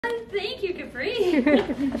Thank you, Capri.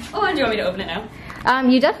 Oh, and do you want me to open it now?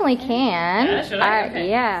 You definitely can. Yeah, should I? Okay.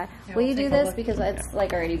 Yeah. Will you do this because it's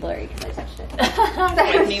like already blurry because I touched it.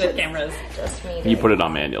 Like me with cameras. Just me. You put it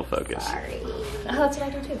on manual focus. Sorry. Oh, that's what I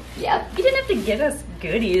do too. Yep. You didn't have to get us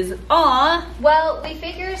goodies. Aw. Well, we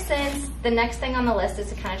figure since the next thing on the list is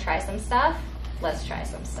to kind of try some stuff, let's try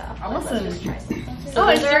some stuff. Awesome. Let's just try some stuff. So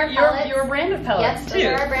those are your brand of pellets yes, too. those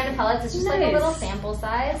are our brand of pellets. It's just like a Nice. little sample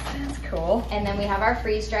size. That's cool. And then we have our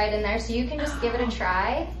freeze dried in there, so you can just give it a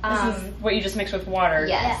try. This is what you just mix with water.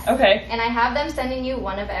 Yes. Okay. And I have them sending you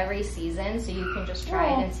one of every season, so you can just try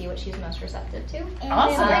it and see what she's most receptive to.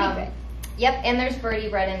 Awesome. Yep, and there's birdie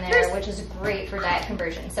bread in there, which is great for diet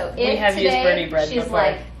conversion. So if We have used birdie bread she's before.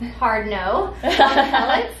 like hard no on the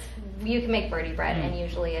pellets, you can make birdie bread, and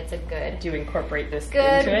usually it's a good Do you incorporate this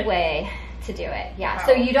into it? way to do it. Yeah. Wow.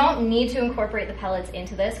 So you don't need to incorporate the pellets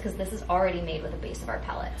into this because this is already made with the base of our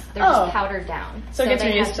pellets. They're just powdered down. So it gets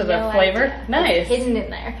they used have to the no flavor? idea. Nice. It's hidden in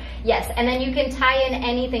there. Yes, and then you can tie in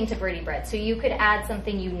anything to birdie bread. So you could add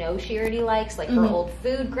something you know she already likes, like her old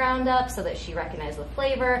food ground up so that she recognizes the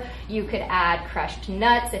flavor. You could add crushed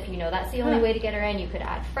nuts if you know that's the only way to get her in. You could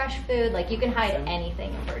add fresh food. Like you can hide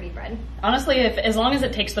anything in birdie bread. Honestly, as long as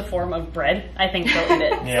it takes the form of bread, I think they'll eat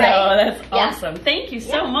it. Yeah. So that's awesome. Thank you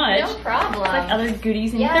so much. No problem. Like other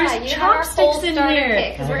goodies in Yeah, there's you have our chopsticks full in starter here.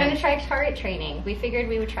 kit because we're going to try target training. We figured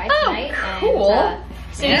we would try tonight. cool. And,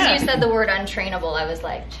 as soon as you said the word untrainable, I was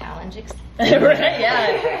like, challenge accepted. Right?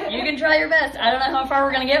 Yeah. You can try your best. I don't know how far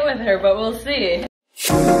we're gonna get with her, but we'll see.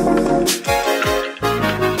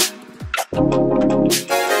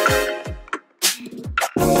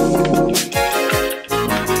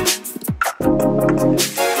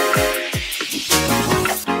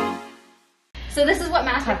 So this is what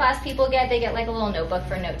masterclass people get. They get like a little notebook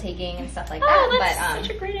for note taking and stuff like that. Oh, that's but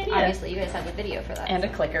such a great idea. obviously you guys have the video for that. And a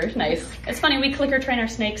clicker. Nice. It's funny, we clicker train our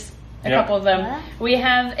snakes. A Yeah. couple of them. We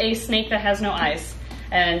have a snake that has no eyes.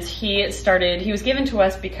 And he was given to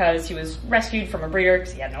us because he was rescued from a breeder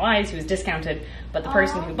because he had no eyes, he was discounted, but the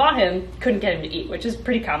person who bought him couldn't get him to eat, which is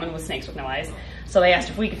pretty common with snakes with no eyes. So they asked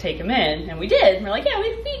if we could take him in, and we did. And we're like, yeah,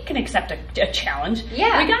 we can accept a challenge.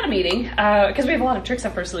 Yeah. We got him eating, because we have a lot of tricks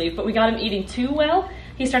up our sleeve, but we got him eating too well.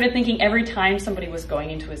 He started thinking every time somebody was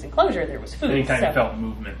going into his enclosure, there was food. Anytime you felt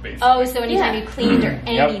movement, basically. Oh, so anytime you cleaned or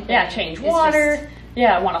anything. Yeah, change water.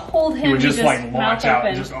 Yeah, want to hold him. He would just like mouth launch out open.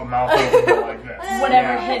 and just mouth open like this.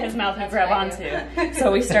 Whatever hit his mouth, he'd grab onto.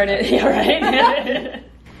 So we started, yeah, right?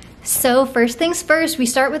 So first things first, we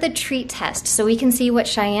start with a treat test so we can see what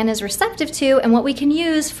Cheyenne is receptive to and what we can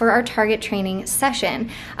use for our target training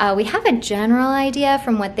session. We have a general idea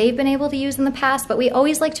from what they've been able to use in the past, but we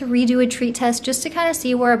always like to redo a treat test just to kind of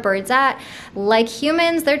see where a bird's at. Like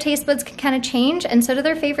humans, their taste buds can kind of change, and so do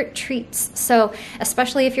their favorite treats. So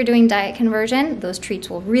especially if you're doing diet conversion, those treats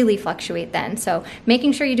will really fluctuate then. So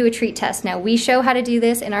making sure you do a treat test. Now we show how to do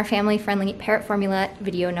this in our family-friendly parrot formula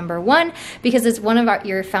video number 1 because it's one of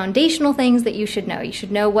your foundational things that you should know. You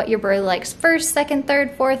should know what your bird likes first, second,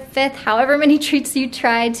 third, fourth, fifth, however many treats you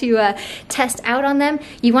try to test out on them.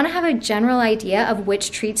 You want to have a general idea of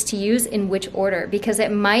which treats to use in which order because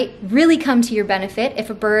it might really come to your benefit. If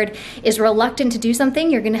a bird is reluctant to do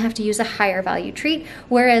something, you're going to have to use a higher value treat,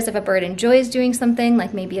 whereas if a bird enjoys doing something,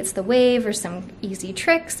 like maybe it's the wave or some easy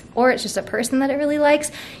tricks, or it's just a person that it really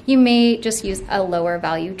likes, you may just use a lower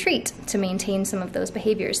value treat to maintain some of those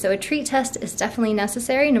behaviors. So a treat test is definitely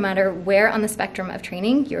necessary no matter where on the spectrum of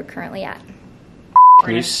training you're currently at. We're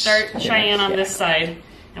going to start Cheyenne on this side,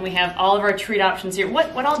 and we have all of our treat options here.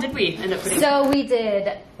 What all did we end up putting? So we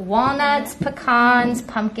did walnuts, pecans,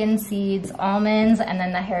 pumpkin seeds, almonds, and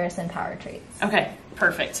then the Harrison power treats. Okay,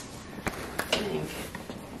 perfect. I think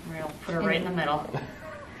we'll put her right in the middle.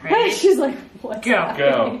 Ready? She's like, what's Go.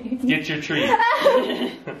 Go. Get your treat.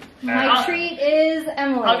 My treat is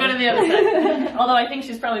Emily. I'll go to the other side. Although I think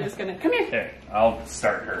she's probably just going to, come here. Okay, I'll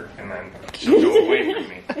start her, and then she'll go away from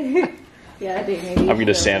me. Yeah, I think maybe. I'm going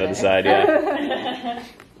to stand to the side, yeah.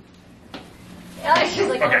 Yeah, she's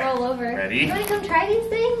like, Okay. I'll roll over. Ready? You want to come try these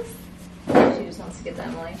things? She just wants to get to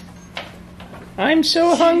Emily. I'm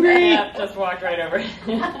so hungry. Yeah, just walked right over.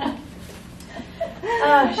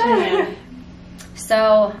 Oh, Cheyenne.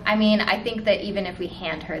 So, I mean, I think that even if we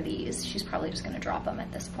hand her these, she's probably just going to drop them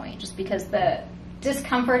at this point, just because the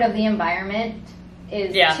discomfort of the environment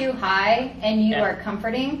is too high, and you are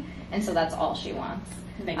comforting, and so that's all she wants.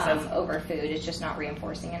 Makes sense. Over food. It's just not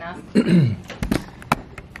reinforcing enough. Maybe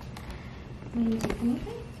take anything?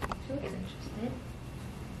 She looks interested.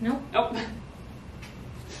 Nope. Oh.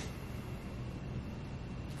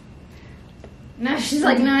 No, she's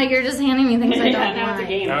like, no, you're just handing me things I don't now it's a want.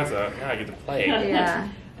 game. Now I get to play. Yeah.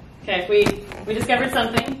 Okay, we discovered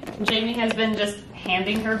something. Jamie has been just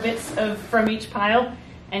handing her bits from each pile,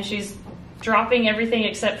 and she's dropping everything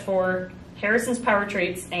except for Harrison's power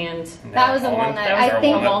treats and that was a walnut.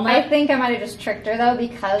 I think I might have just tricked her though,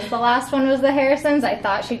 because the last one was the Harrison's. I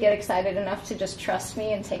thought she'd get excited enough to just trust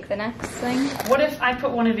me and take the next thing. What if I put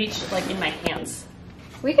one of each like in my hands?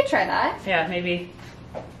 We could try that. Yeah, maybe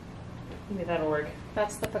that'll work.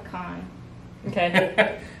 That's the pecan.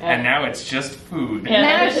 Okay. And now it's just food. Yeah,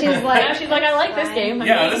 now she's like, I like this game.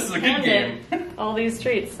 Yeah, this is a good game. All these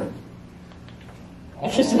treats. Oh.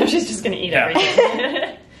 She's just gonna eat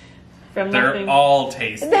everything. From They're nothing. all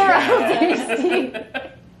tasty. They're all tasty.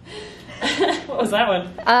 What was that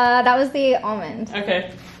one? That was the almond.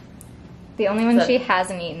 Okay. The only one she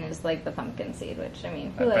hasn't eaten is like the pumpkin seed, which I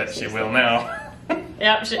mean, who I likes bet she these will things? now.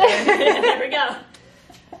 Yep. There we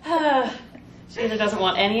go. She either doesn't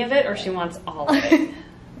want any of it or she wants all of it.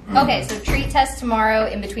 Okay, so treat test tomorrow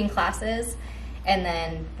in between classes, and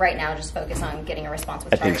then right now just focus on getting a response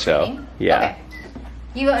with target training. Yeah. Okay.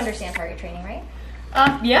 You understand target training, right?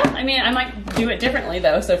 Yeah. I mean, I might do it differently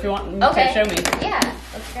though. So if you want to show me. Yeah.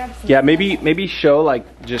 Let's grab some. Yeah, maybe show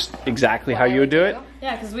like just exactly how you would do it.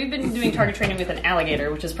 Yeah, because we've been doing target training with an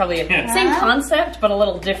alligator, which is probably the same concept, but a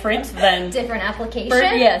little different than... Different application?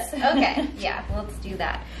 Yes. Okay, yeah, let's do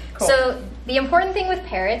that. Cool. So the important thing with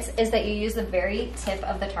parrots is that you use the very tip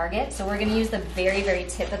of the target. So we're going to use the very, very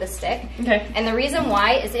tip of the stick. Okay. And the reason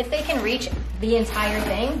why is if they can reach the entire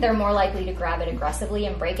thing, they're more likely to grab it aggressively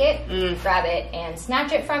and break it, grab it and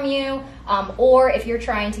snatch it from you. Or if you're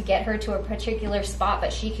trying to get her to a particular spot,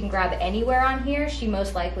 but she can grab anywhere on here, she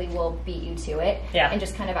most likely will beat you to it and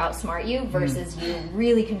just kind of outsmart you versus you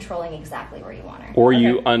really controlling exactly where you want her. Or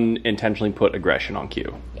you unintentionally put aggression on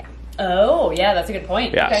cue. Yeah. Oh, yeah, that's a good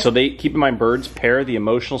point. Yeah, Okay. so they keep in mind birds pair the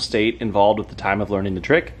emotional state involved with the time of learning the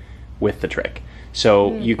trick with the trick.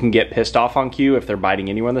 So you can get pissed off on cue if they're biting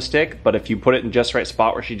anywhere on the stick, but if you put it in just the right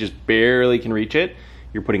spot where she just barely can reach it,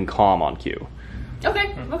 you're putting calm on cue.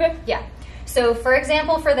 Okay, okay. Yeah. So for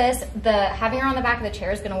example, for this, having her on the back of the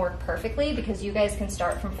chair is going to work perfectly because you guys can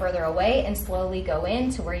start from further away and slowly go in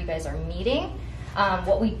to where you guys are meeting.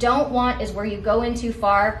 What we don't want is where you go in too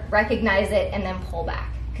far, recognize it, and then pull back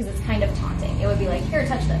because it's kind of taunting. It would be like, here,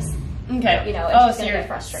 touch this. Okay. You know, and she's so going to you're get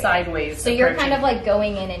frustrated. sideways. So you're kind of like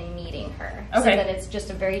going in and meeting her so that it's just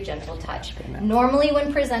a very gentle touch. Normally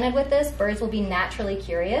when presented with this, birds will be naturally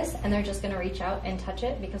curious and they're just going to reach out and touch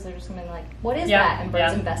it because they're just going to be like, what is that? And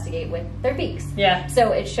birds investigate with their beaks. Yeah.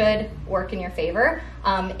 So it should work in your favor.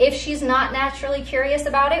 If she's not naturally curious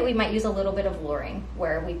about it, we might use a little bit of luring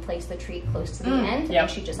where we place the treat close to the end and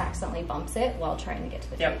she just accidentally bumps it while trying to get to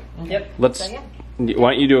the treat. Yep. Let's. So,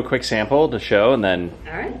 Why don't you do a quick sample to show, and then.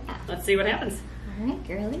 All right. Let's see what happens. All right,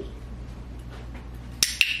 girly.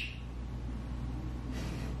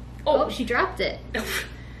 Oh, she dropped it.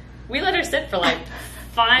 We let her sit for like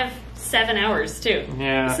 5-7 hours too.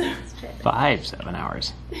 Yeah. 5-7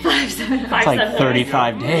 hours. 5-7 It's like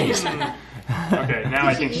 35 days. Okay, now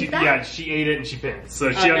I think she ate it and she picked.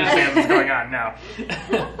 So she understands what's going on now.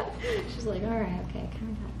 She's like, all right, okay,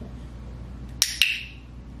 kind of got this.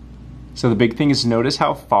 So the big thing is notice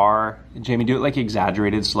how far, Jamie, do it like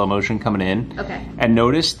exaggerated slow motion coming in. Okay. And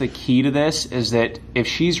notice the key to this is that if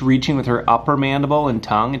she's reaching with her upper mandible and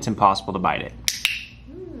tongue, it's impossible to bite it.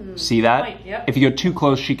 See that? Point, yep. If you go too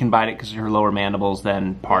close, she can bite it because her lower mandible's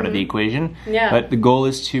then part of the equation. Yeah. But the goal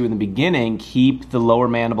is to, in the beginning, keep the lower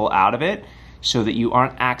mandible out of it so that you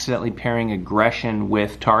aren't accidentally pairing aggression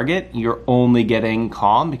with target. You're only getting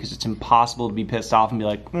calm because it's impossible to be pissed off and be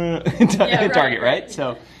like, target, right?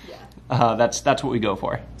 So that's what we go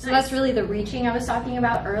for. So that's really the reaching I was talking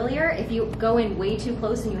about earlier. If you go in way too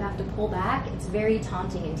close and you have to pull back, it's very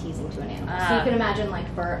taunting and teasing to an animal. So you can imagine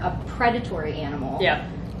like for a predatory animal,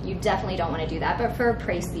 you definitely don't want to do that. But for a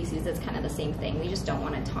prey species, it's kind of the same thing. We just don't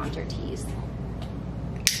want to taunt or tease.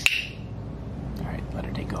 All right, let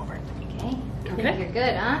her take over. Okay. Okay. You're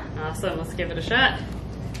good, huh? Awesome. Let's give it a shot.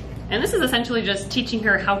 And this is essentially just teaching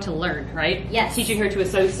her how to learn, right? Yes. Teaching her to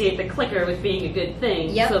associate the clicker with being a good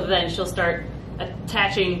thing. Yep. So then she'll start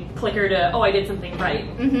attaching clicker to, oh, I did something right.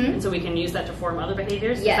 Mm-hmm. And so we can use that to form other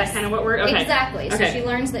behaviors. Yes. Is that kind of what we're... Okay. Exactly. So Okay. she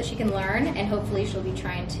learns that she can learn, and hopefully she'll be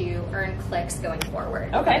trying to earn clicks going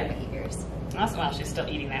forward. Okay. With other behaviors. Awesome. Well, she's still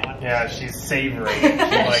eating that one. Yeah, she's savoring it.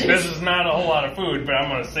 She's like, this is not a whole lot of food, but I'm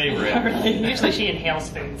going to savor it. Usually she inhales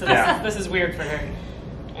food, so this is weird for her.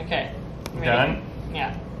 Okay. Ready? Done?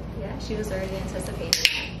 Yeah. Yeah, she was already anticipating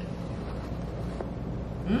that.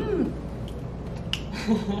 Mmm.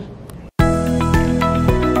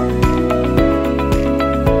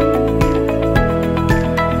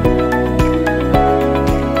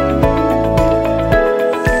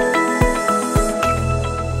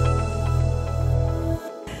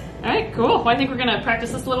 Well, I think we're gonna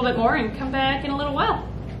practice this a little bit more and come back in a little while.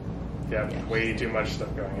 Yeah, way too much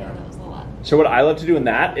stuff going That on. was a lot. So what I love to do in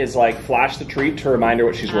that is like flash the treat to remind her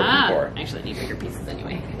what she's working for. Actually, I need bigger pieces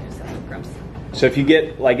anyway. Crumbs. So if you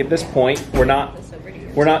get, like at this point, we're not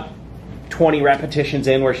 20 repetitions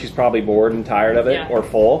in where she's probably bored and tired of it or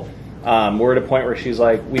full. We're at a point where she's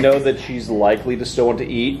like, we know that she's likely to still want to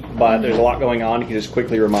eat, but there's a lot going on. You can just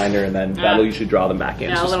quickly remind her, and then that'll usually draw them back in.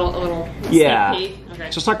 Yeah, so a little yeah. sneak peek.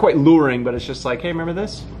 Okay. So it's not quite luring, but it's just like, hey, remember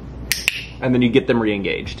this? And then you get them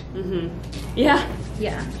re-engaged. Yeah.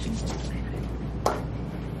 Yeah.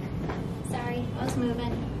 Sorry, I was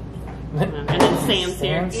moving. And then Sam's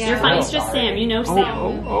here. Yeah. You're fine. It's just Sam. You know Sam.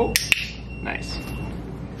 Oh. Nice.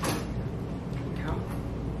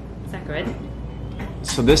 Is that good?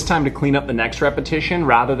 So this time to clean up the next repetition,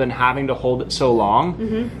 rather than having to hold it so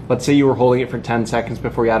long, let's say you were holding it for 10 seconds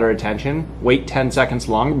before you had her attention, wait 10 seconds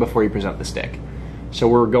longer before you present the stick. So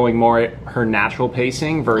we're going more at her natural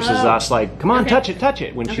pacing versus us like, come on, touch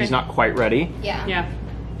it, when she's not quite ready. Yeah. Yeah.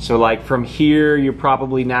 So like from here, you're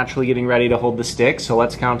probably naturally getting ready to hold the stick. So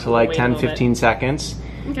let's count to like Wait 10, 15 seconds.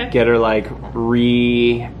 Okay. Get her like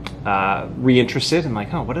re-interested and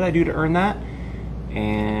like, oh, what did I do to earn that?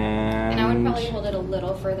 And And I would probably hold it a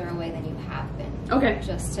little further away than you have been. Okay.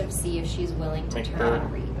 Just to see if she's willing to Make turn her- and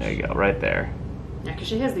reach. there you go, right there. Yeah, because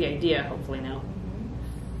she has the idea, hopefully, now.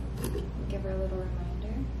 Give her a little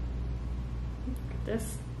reminder.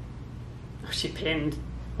 This. Oh, she pinned.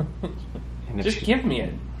 And if Just she- give me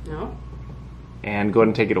it. No? and go ahead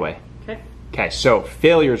and take it away. Okay. Okay, so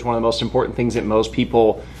failure is one of the most important things that most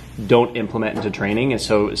people don't implement into training. And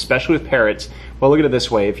so, especially with parrots, well, look at it this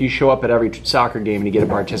way. If you show up at every soccer game and you get a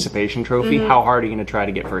participation trophy, how hard are you going to try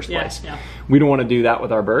to get first place? Yeah. We don't want to do that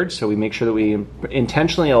with our birds, so we make sure that we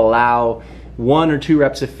intentionally allow 1 or 2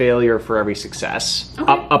 reps of failure for every success,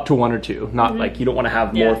 up to 1 or 2. Not like you don't want to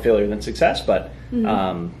have more failure than success, but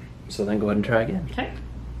so then go ahead and try again. Okay.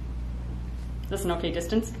 That's an okay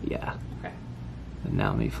distance? Yeah. Okay. And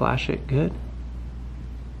now let me flash it. Good.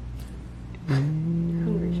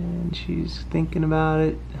 And she's thinking about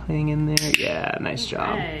it. Hang in there. Yeah, nice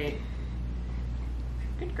job. Right.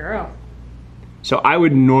 Good girl. So I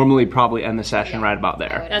would normally probably end the session right about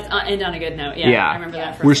there. That's end on a good note. Yeah. Yeah. I remember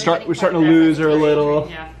that. We're starting to lose her a little,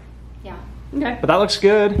 Yeah. Yeah. Okay. but that looks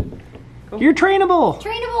good. You're trainable.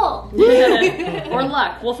 Trainable! Or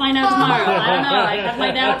luck. We'll find out tomorrow. I don't know. I have my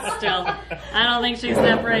doubts still. I don't think she's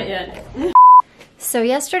that bright yet. So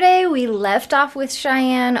yesterday we left off with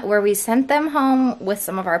Cheyenne, where we sent them home with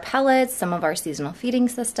some of our pellets, some of our seasonal feeding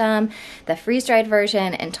system, the freeze-dried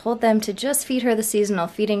version, and told them to just feed her the seasonal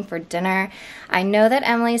feeding for dinner. I know that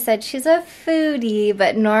Emily said she's a foodie,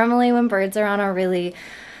 but normally when birds are on a really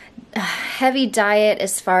heavy diet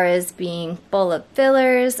as far as being full of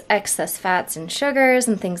fillers, excess fats and sugars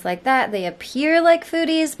and things like that, they appear like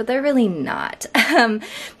foodies, but they're really not.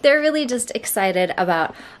 They're really just excited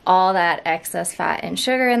about all that excess fat and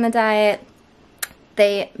sugar in the diet.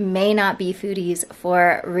 They may not be foodies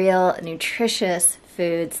for real nutritious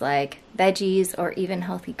foods like veggies or even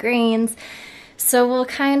healthy grains. So we'll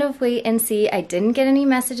kind of wait and see. I didn't get any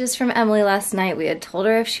messages from Emily last night. We had told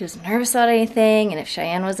her if she was nervous about anything and if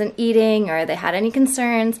Cheyenne wasn't eating or they had any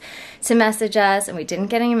concerns to message us, and we didn't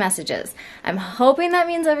get any messages. I'm hoping that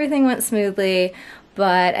means everything went smoothly,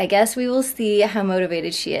 but I guess we will see how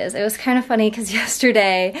motivated she is. It was kind of funny because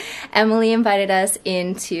yesterday Emily invited us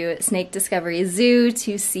into Snake Discovery Zoo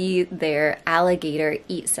to see their alligator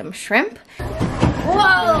eat some shrimp.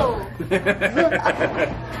 Whoa!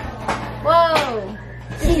 Whoa!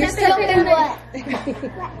 You're stepping what?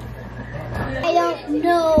 I don't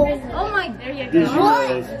know. Oh my, There you go.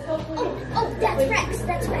 Oh, that's Rex.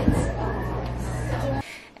 That's Rex.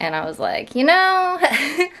 and I was like, you know,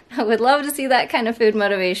 I would love to see that kind of food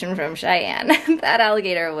motivation from Cheyenne. That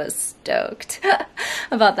alligator was stoked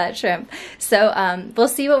about that shrimp. So we'll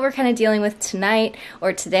see what we're kind of dealing with tonight,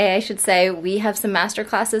 or today I should say. We have some master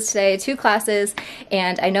classes today, 2 classes,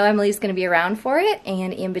 and I know Emily's going to be around for it,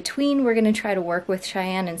 and in between we're going to try to work with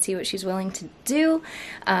Cheyenne and see what she's willing to do.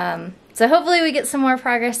 So hopefully we get some more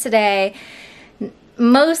progress today.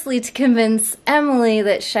 Mostly to convince Emily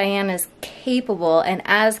that Cheyenne is capable, and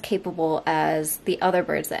as capable as the other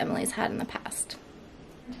birds that Emily's had in the past.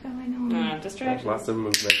 Distraction. Lots of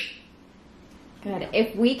movement. Good.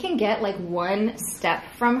 If we can get like 1 step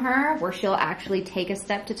from her where she'll actually take a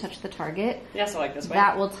step to touch the target, Yes, I like this way.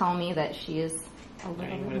 that will tell me that she is a little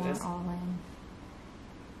Right, bit what it more is. all in.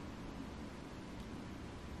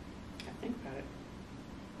 I think about it.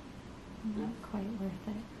 Not quite worth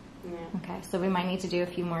it. Yeah. Okay, so we might need to do a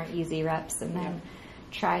few more easy reps and then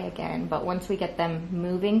try again. But once we get them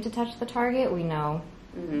moving to touch the target, we know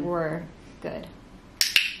we're Good.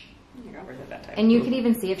 You got rid of that type. And you could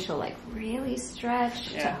even see if she'll like really stretch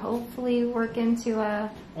to Yeah. hopefully work into a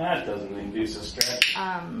That doesn't induce a stretch.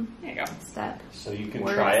 There you go. step. So you can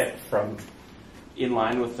Works. try it from in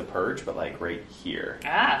line with the perch, but like right here.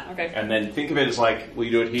 Ah, okay. And then think of it as like, will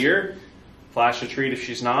you do it here? Flash a treat if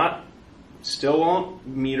she's not. Still won't.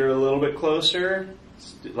 Meet her a little bit closer.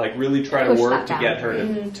 Like really try to Push work that to get her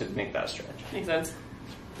boundary. to make that stretch. Makes sense.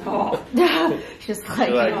 Oh, Just like,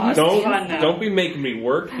 So, like, it's fun now. don't be making me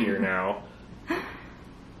work here now. you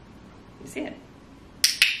see it.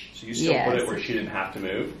 So you still put Yes. it where she didn't have to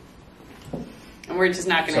move. And we're just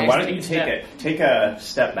not going to So why don't you take a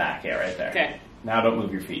step back, yeah, right there. Okay. Now don't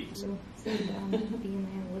move your feet. sitting down, being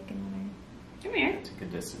there, looking Come here. It's a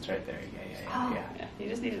good distance right there. Oh. Yeah, you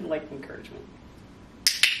just needed like encouragement.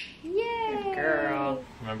 at her. Yay! Good girl.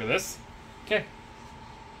 Remember this? Okay.